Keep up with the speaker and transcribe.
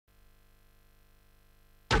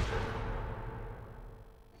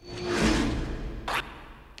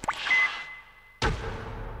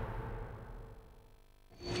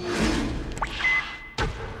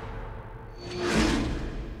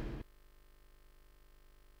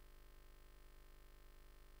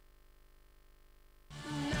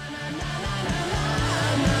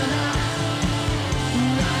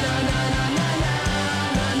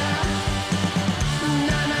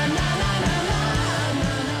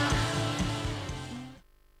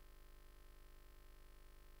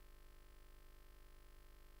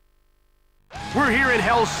We're here in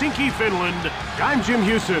Helsinki, Finland. I'm Jim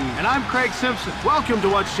Hewson. And I'm Craig Simpson. Welcome to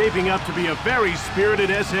what's shaping up to be a very spirited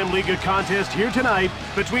SM Liga contest here tonight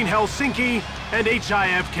between Helsinki and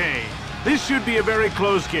HIFK. This should be a very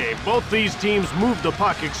close game. Both these teams move the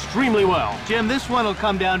puck extremely well. Jim, this one will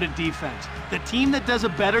come down to defense. The team that does a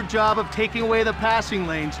better job of taking away the passing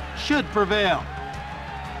lanes should prevail.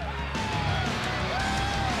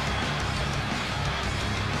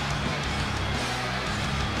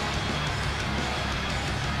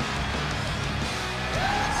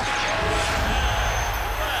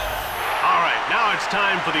 Now it's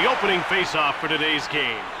time for the opening face-off for today's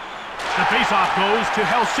game. The face-off goes to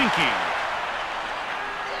Helsinki.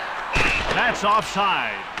 That's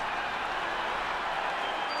offside.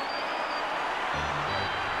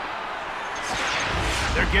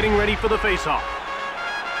 They're getting ready for the face-off.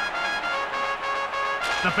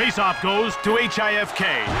 The face-off goes to HIFK,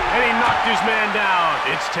 and he knocked his man down.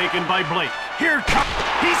 It's taken by Blake. Here comes...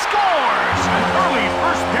 He scores! An early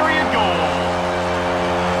first-period goal.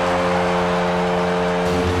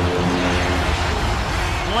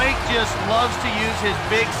 Blake just loves to use his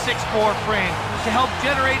big 6'4" frame to help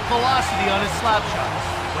generate velocity on his slap shot.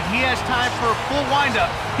 When he has time for a full windup,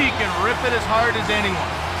 he can rip it as hard as anyone.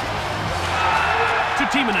 To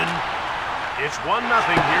Timonen. It's 1-0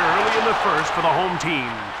 here early in the first for the home team.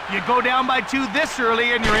 You go down by 2 this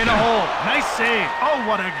early and you're in a hole. Nice save. Oh,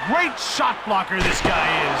 what a great shot blocker this guy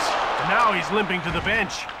is. Now he's limping to the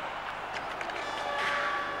bench.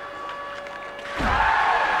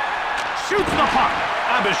 Shoots the puck.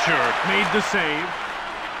 Abisher made the save.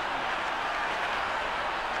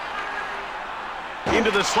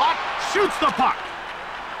 Into the slot, shoots the puck.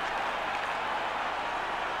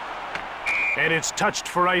 And it's touched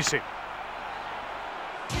for icing.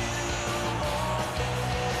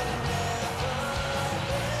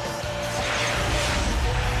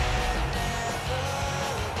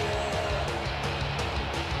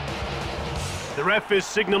 The ref is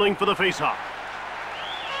signaling for the faceoff.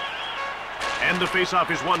 And the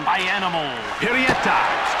faceoff is won by Animal. Pirietta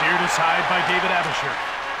steered aside by David Abisher.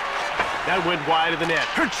 That went wide of the net.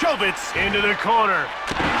 Herchovitz into the corner.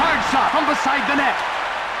 Hard shot from beside the net.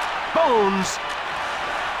 Bones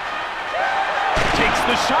takes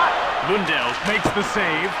the shot. Lundell makes the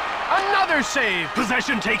save. Another save.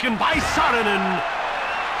 Possession taken by Saarinen.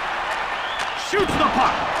 Shoots the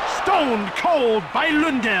puck. Stoned cold by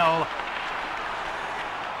Lundell.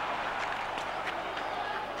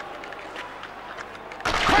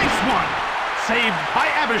 Saved by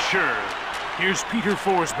Abisher. Here's Peter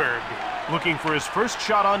Forsberg, looking for his first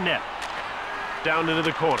shot on net. Down into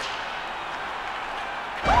the corner.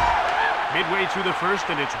 Midway through the first,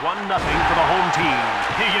 and it's 1-0 for the home team.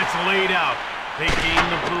 He gets laid out. They gain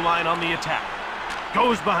the blue line on the attack.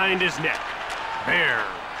 Goes behind his net. Bear.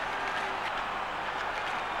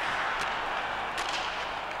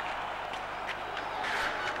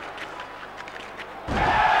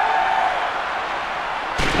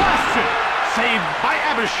 Saved by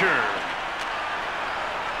Abisher.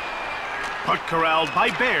 Puck corralled by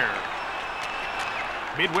Bear.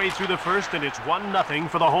 Midway through the first, and it's 1-0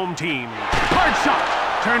 for the home team. Hard shot!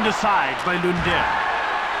 Turned aside by Lundell.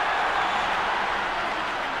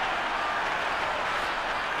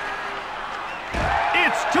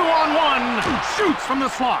 It's 2-on-1. Shoots from the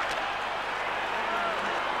slot.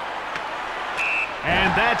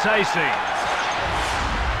 And that's icing.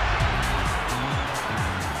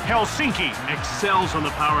 Helsinki excels on the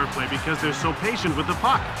power play because they're so patient with the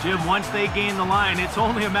puck. Jim, once they gain the line, it's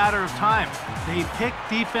only a matter of time. They pick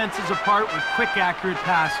defenses apart with quick, accurate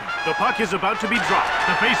passing. The puck is about to be dropped.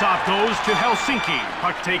 The faceoff goes to Helsinki.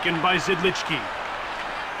 Puck taken by Zidlichki.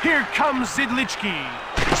 Here comes Zidlichki.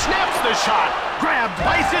 Snaps the shot. Grabbed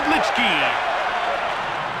by Zidlichki.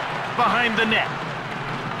 Behind the net.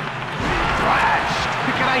 Thrashed.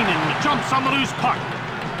 Pikkarainen jumps on the loose puck.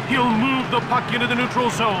 He'll move the puck into the neutral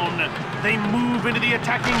zone. They move into the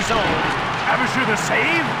attacking zone. Abisher the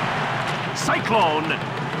save. Cyclone.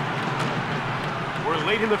 We're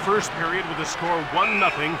late in the first period with the score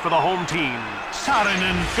 1-0 for the home team.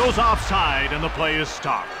 Saarinen goes offside and the play is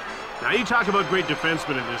stopped. Now you talk about great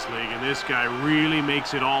defensemen in this league, and this guy really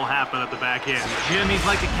makes it all happen at the back end. Jim, he's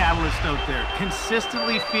like a catalyst out there,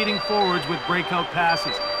 consistently feeding forwards with breakout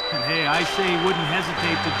passes. And hey, I say he wouldn't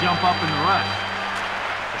hesitate to jump up in the rush.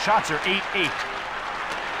 The shots are 8-8.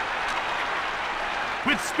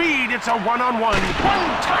 With speed, it's a one-on-one.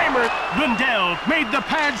 One-timer! Lundell made the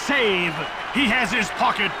pad save. He has his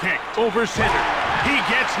pocket picked over center. He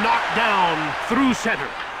gets knocked down through center.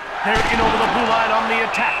 They're in over the blue line on the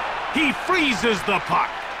attack. He freezes the puck.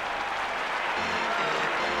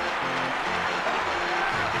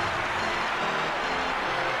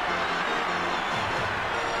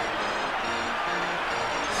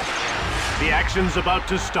 The action's about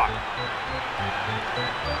to start.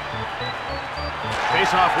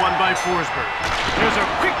 Face-off won by Forsberg. There's a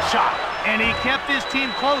quick shot. And he kept his team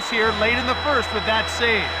close here late in the first with that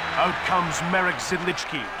save. Out comes Marek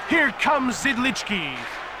Zidlichki. Here comes Zidlichki.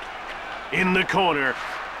 In the corner.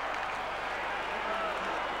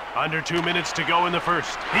 Under 2 minutes to go in the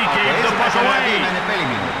first. He gave the puck away.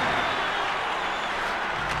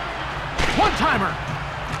 One-timer.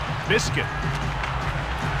 Biscuit.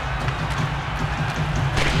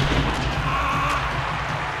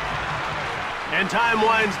 And time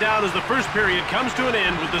winds down as the first period comes to an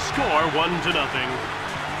end with the score 1-0.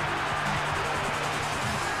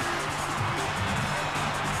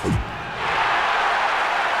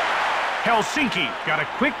 Helsinki got a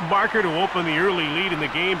quick marker to open the early lead in the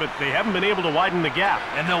game, but they haven't been able to widen the gap.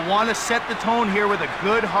 And they'll want to set the tone here with a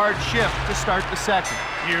good hard shift to start the second.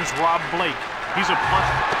 Here's Rob Blake. He's a punt.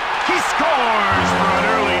 He scores for an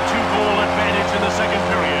early 2-goal advantage in the second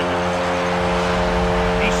period.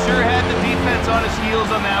 He sure had the defense on his heels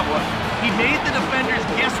on that one. He made the defenders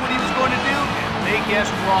guess what he was going to do, and they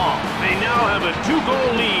guessed wrong. They now have a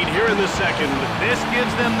 2-goal lead here in the second. This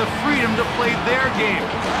gives them the freedom to play their game.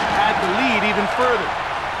 Add the lead even further.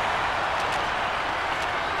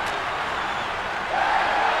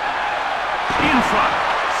 In front,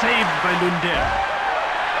 saved by Lundell.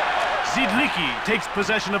 Zidlichki takes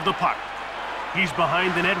possession of the puck. He's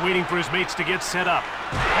behind the net waiting for his mates to get set up.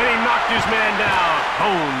 And he knocked his man down.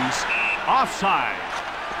 Bones. Offside.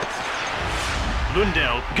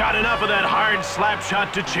 Lundell got enough of that hard slap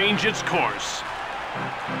shot to change its course.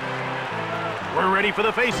 We're ready for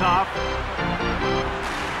the face-off.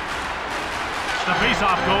 The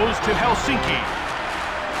face-off goes to Helsinki.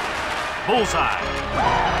 Bullseye.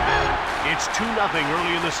 It's 2-0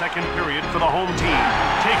 early in the second period for the home team.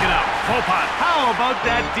 Taken out. Fopat. How about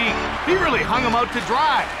that deep? He really hung him out to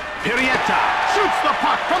dry. Pirietta shoots the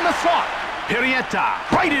puck from the slot. Pirietta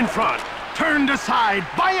right in front. Turned aside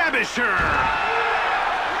by Abisher.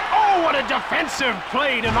 Oh, what a defensive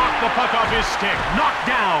play to knock the puck off his stick. Knocked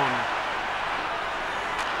down.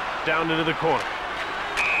 Down into the corner.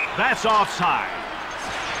 That's offside.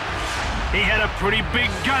 He had a pretty big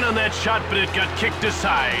gun on that shot, but it got kicked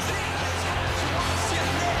aside.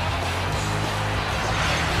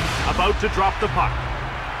 About to drop the puck.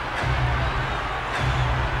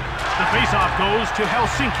 The faceoff goes to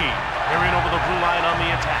Helsinki. They're in over the blue line on the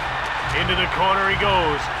attack. Into the corner he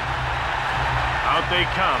goes. Out they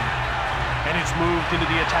come. And it's moved into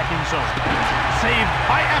the attacking zone. Saved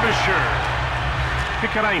by Abisher.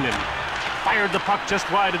 Pikkarainen fired the puck just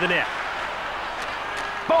wide of the net.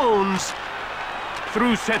 Bones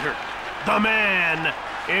through center. The man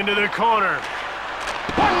into the corner.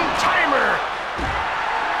 One-timer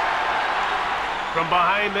from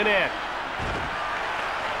behind the net.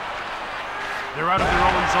 They're out of their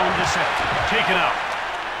own zone to center. Taken out.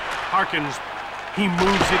 Harkins, he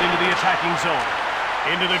moves it into the attacking zone.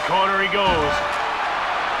 Into the corner he goes.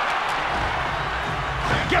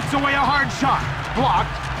 Gets away a hard shot.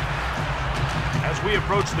 Blocked. As we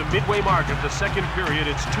approach the midway mark of the second period,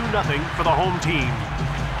 it's 2-0 for the home team.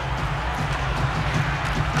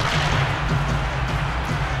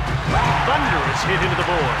 Thunderous hit into the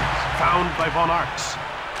boards. Found by Von Arx.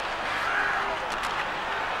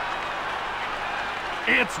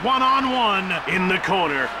 It's one-on-one in the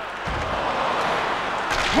corner.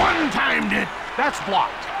 One-timed it. That's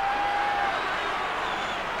blocked.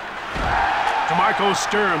 DeMarco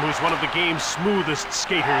Sturm, who's one of the game's smoothest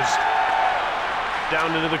skaters.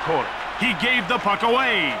 Down into the corner. He gave the puck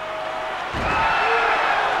away.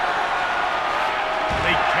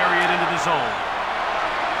 They carry it into the zone.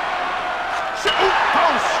 Shoot!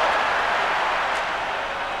 Post!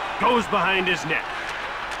 Goes behind his net.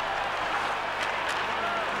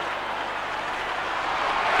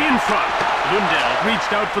 In front. Lundell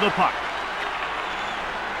reached out for the puck.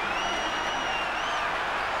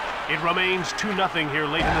 It remains 2-0 here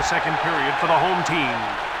late in the second period for the home team.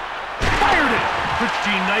 Fired it!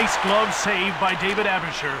 Pretty nice glove save by David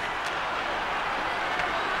Abisher.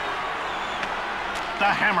 The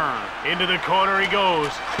hammer. Into the corner he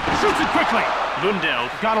goes. Shoots it quickly. Lundell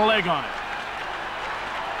got a leg on it.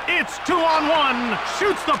 It's 2-on-1.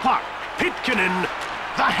 Shoots the puck. Pitkanen.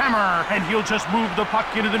 The hammer. And he'll just move the puck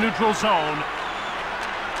into the neutral zone.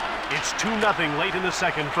 It's 2-0 late in the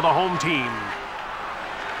second for the home team.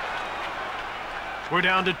 We're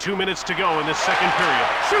down to 2 minutes to go in this second period.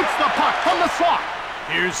 Shoots the puck from the slot.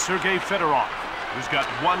 Here's Sergei Fedorov, who's got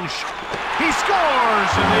one shot. He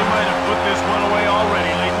scores, and they might have put this one away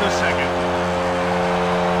already late in the second.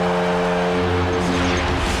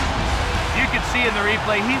 You can see in the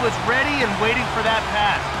replay, he was ready and waiting for that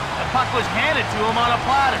pass. A puck was handed to him on a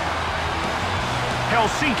platter.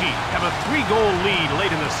 Helsinki have a 3-goal lead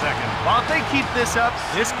late in the second. Well, if they keep this up,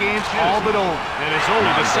 this game's all but over. And it's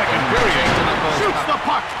only the second period. Shoots the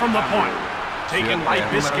puck from the point. Taken by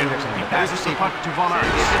Biscuit. He passes the puck to Von Arts.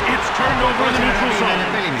 It's turned over in the neutral zone.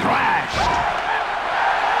 Thrashed.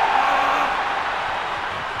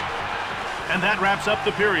 And that wraps up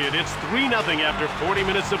the period. It's 3-0 after 40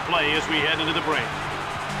 minutes of play as we head into the break.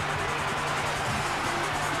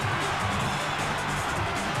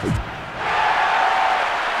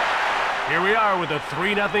 Here we are with a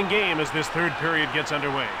 3-0 game as this third period gets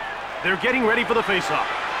underway. They're getting ready for the faceoff.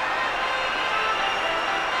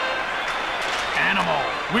 Animal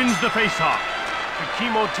wins the faceoff.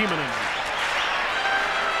 Kimmo Timonen.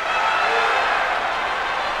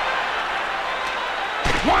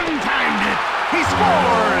 One-timed it. He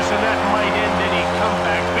scores, and that might end any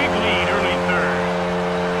comeback. Big lead early third.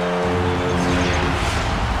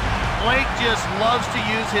 Blake just loves to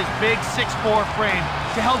use his big 6'4" frame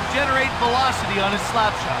to help generate velocity on his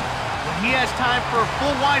slap shot. When he has time for a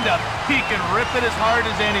full windup, he can rip it as hard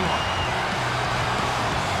as anyone.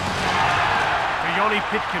 Joni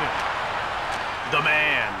Pitkinen. The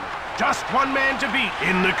man. Just one man to beat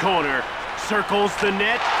in the corner. Circles the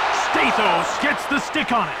net. Stathos gets the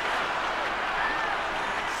stick on it.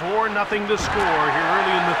 4-0 to score here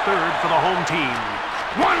early in the third for the home team.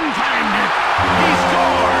 One-timed it. He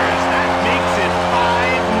scores. That makes it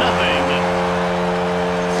 5-0.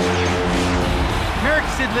 Marek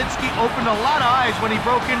Sidlitzky opened a lot of eyes when he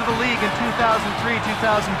broke into the league in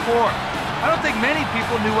 2003-2004. I don't think many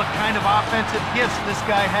people knew what kind of offensive gifts this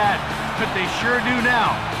guy had, but they sure do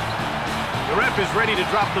now. The ref is ready to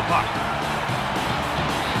drop the puck.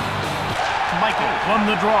 Michael won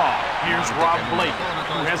the draw. Here's Rob Blake,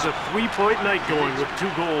 who has a 3-point night going with 2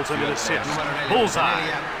 goals and an assist. Bullseye.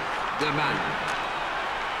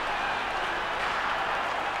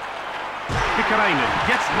 Pikkarainen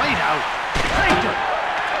gets laid out. Thanked it.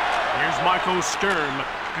 Here's Marco Sturm.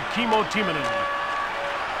 Kimmo Timonen.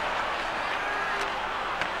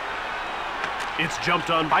 It's jumped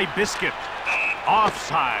on by Biscuit.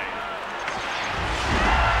 Offside.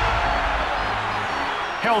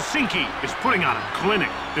 Helsinki is putting on a clinic.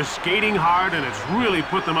 They're skating hard, and it's really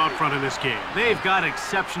put them out front in this game. They've got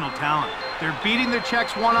exceptional talent. They're beating their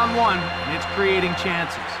Czechs one-on-one, and it's creating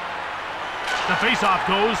chances. The faceoff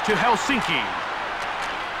goes to Helsinki.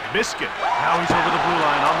 Biscuit. Now he's over the blue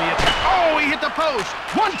line on the attack. Oh, he hit the post.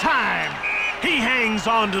 One time. He hangs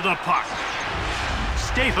on to the puck.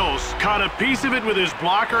 Stathos caught a piece of it with his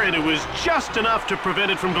blocker, and it was just enough to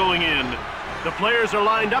prevent it from going in. The players are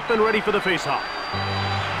lined up and ready for the faceoff.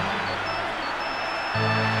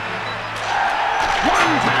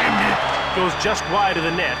 One-timed it. Goes just wide of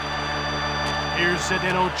the net. Here's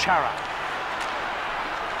Zdeno Chara.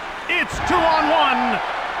 It's 2-on-1.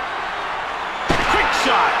 Quick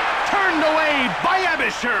shot. Turned away by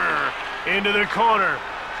Abisher. Into the corner.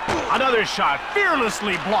 Another shot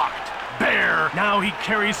fearlessly blocked. Bear. Now he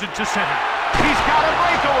carries it to center. He's got a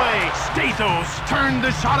breakaway. Stathos turned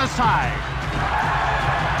the shot aside.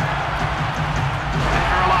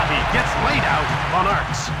 Karalahti gets laid out on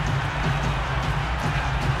Arts.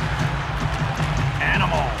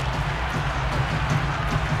 Animal.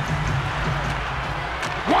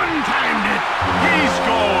 One-timed it. He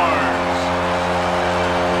scores.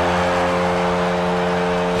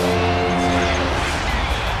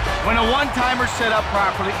 When a one-timer's set up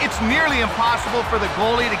properly, it's nearly impossible for the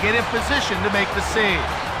goalie to get in position to make the save.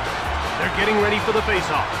 They're getting ready for the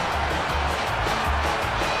faceoff.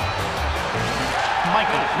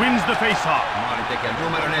 Michael wins the faceoff.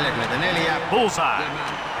 Bullseye.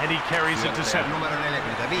 And he carries it to center.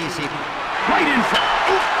 Right in front.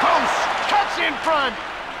 Oop, close. Cuts in front.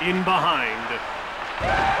 In behind.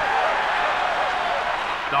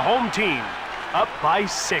 The home team up by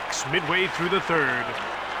 6 midway through the third.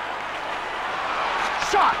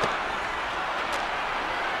 Shot!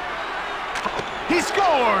 He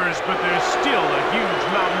scores, but there's still a huge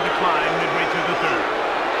mountain to climb midway through the third.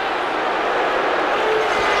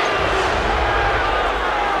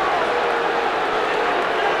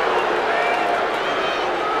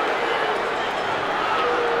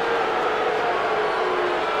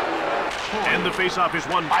 And the faceoff is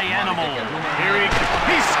won by Animal. Here he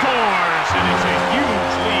scores, and it's a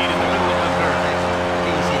huge lead in the middle of the third.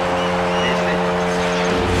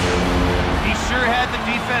 Sure had the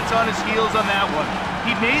defense on his heels on that one.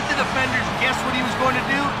 He made the defenders guess what he was going to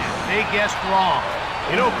do, and they guessed wrong.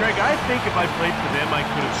 You know, Craig, I think if I played for them, I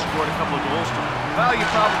could have scored a couple of goals tonight. Well, you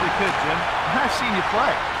probably could, Jim. I've seen you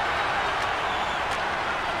play.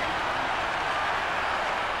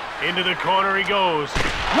 Into the corner he goes.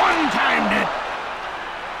 One-timed it.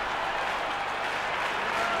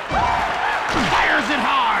 Fires it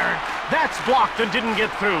hard. That's blocked and didn't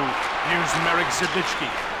get through. Here's Marek Sidlichki.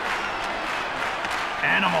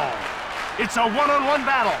 Animal. It's a one-on-one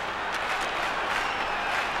battle.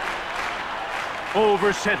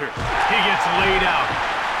 Over center. He gets laid out.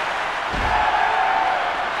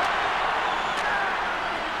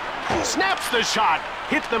 Snaps the shot.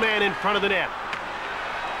 Hit the man in front of the net.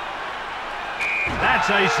 That's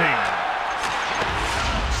icing.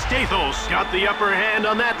 Stathos got the upper hand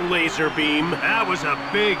on that laser beam. That was a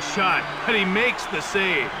big shot, and he makes the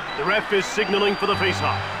save. The ref is signaling for the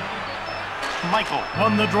faceoff. Michael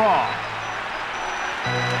on the draw.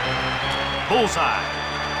 Bullseye.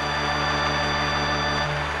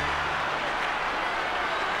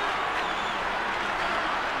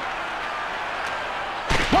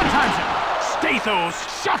 One times it. Stathos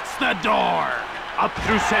shuts the door. Up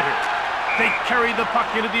through center. They carry the puck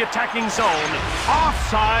into the attacking zone.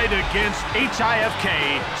 Offside against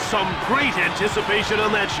HIFK. Some great anticipation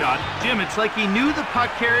on that shot. Jim, it's like he knew the puck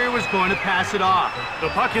carrier was going to pass it off. The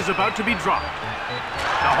puck is about to be dropped.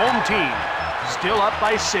 The home team still up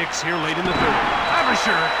by 6 here late in the third.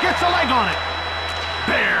 Avisher gets a leg on it.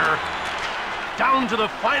 Bear. Down to the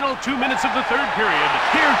final 2 minutes of the third period.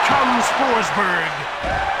 Here comes Forsberg.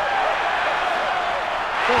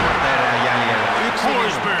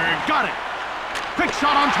 Forsberg got it. Quick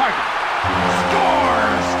shot on target.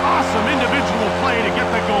 Scores! Awesome individual play to get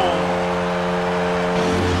the goal.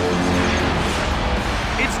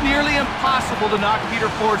 It's nearly impossible to knock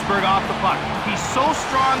Peter Forsberg off the puck. He's so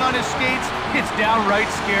strong on his skates, it's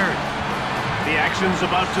downright scary. The action's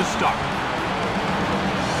about to start.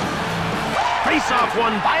 Face-off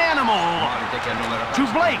won by Animal. To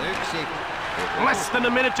Blake. Less than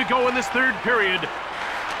a minute to go in this third period.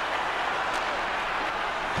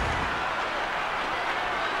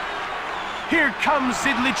 Here comes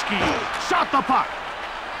Sidlichki. Shot the puck.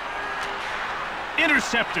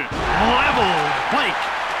 Intercepted. Leveled. Blake.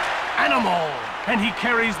 Animal. And he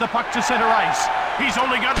carries the puck to center ice. He's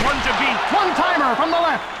only got one to beat. One-timer from the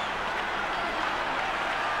left.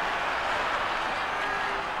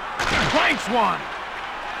 Blanks one.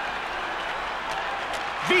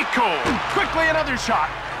 Vico. Quickly another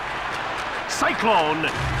shot.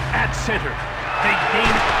 Cyclone at center. They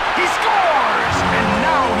gain. He scores! And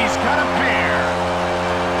now he's got a pair.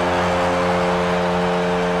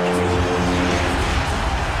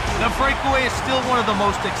 The breakaway is still one of the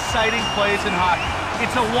most exciting plays in hockey.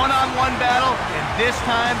 It's a one-on-one battle, and this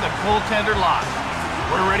time the goaltender lost.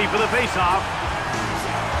 We're ready for the face-off.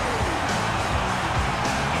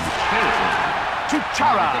 To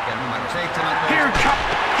Chara. Here comes.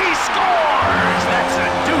 He scores! That's a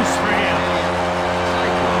deuce for him.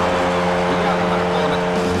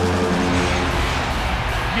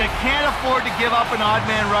 You can't afford to give up an odd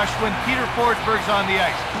man rush when Peter Forsberg's on the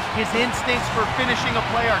ice. His instincts for finishing a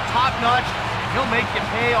play are top-notch, and he'll make you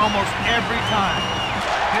pay almost every time.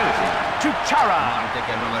 To Chara.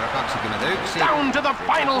 Down to the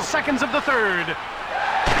final seconds of the third.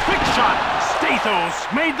 Quick shot. Stathos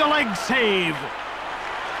made the leg save.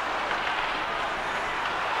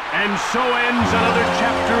 And so ends another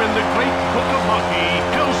chapter in the great book of hockey.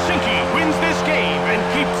 Helsinki wins this game and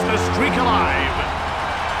keeps the streak alive.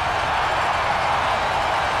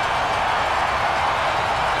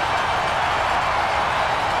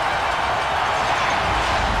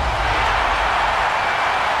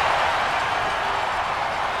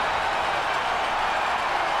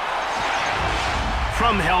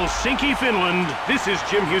 From Helsinki, Finland, this is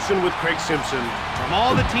Jim Houston with Craig Simpson. From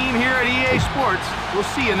all the team here at EA Sports, we'll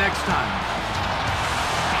see you next time.